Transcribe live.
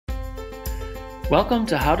Welcome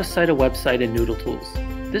to How to Cite a Website in Noodletools.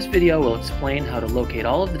 This video will explain how to locate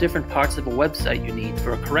all of the different parts of a website you need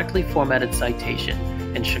for a correctly formatted citation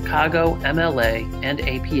in Chicago, MLA, and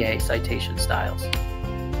APA citation styles.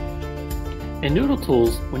 In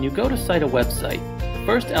Noodletools, when you go to cite a website, the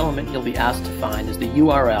first element you'll be asked to find is the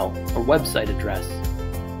URL, or website address.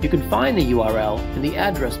 You can find the URL in the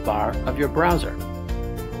address bar of your browser.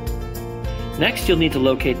 Next, you'll need to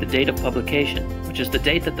locate the date of publication, which is the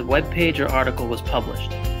date that the web page or article was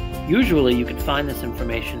published. Usually, you can find this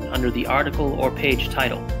information under the article or page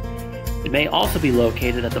title. It may also be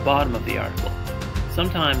located at the bottom of the article.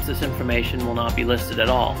 Sometimes this information will not be listed at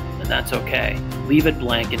all, and that's okay. Leave it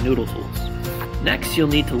blank in Noodletools. Next, you'll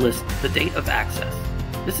need to list the date of access.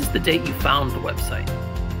 This is the date you found the website.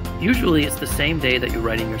 Usually, it's the same day that you're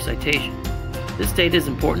writing your citation. This date is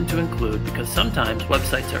important to include because sometimes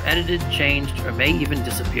websites are edited, changed, or may even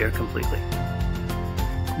disappear completely.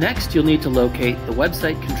 Next, you'll need to locate the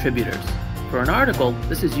website contributors. For an article,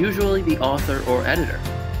 this is usually the author or editor.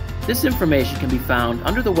 This information can be found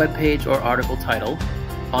under the web page or article title,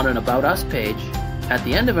 on an About Us page, at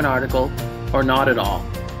the end of an article, or not at all.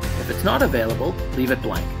 If it's not available, leave it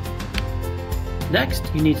blank. Next,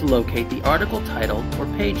 you need to locate the article title or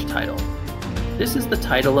page title. This is the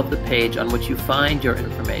title of the page on which you find your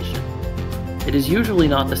information. It is usually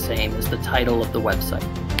not the same as the title of the website.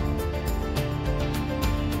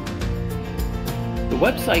 The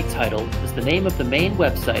website title is the name of the main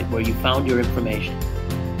website where you found your information.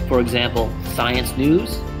 For example, Science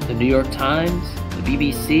News, the New York Times, the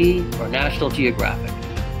BBC, or National Geographic.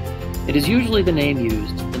 It is usually the name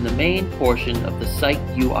used in the main portion of the site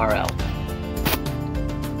URL.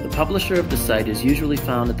 The publisher of the site is usually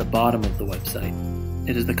found at the bottom of the website.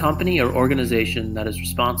 It is the company or organization that is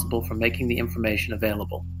responsible for making the information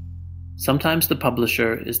available. Sometimes the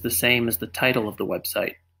publisher is the same as the title of the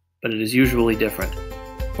website, but it is usually different.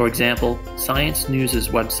 For example, Science News'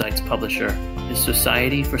 website's publisher is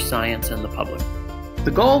Society for Science and the Public.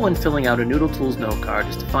 The goal when filling out a Noodletools note card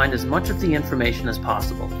is to find as much of the information as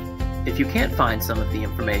possible. If you can't find some of the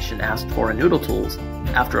information asked for in Noodletools,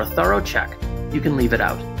 after a thorough check, you can leave it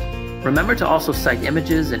out. Remember to also cite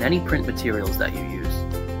images and any print materials that you use.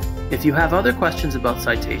 If you have other questions about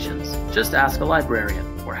citations, just ask a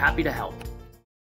librarian. We're happy to help.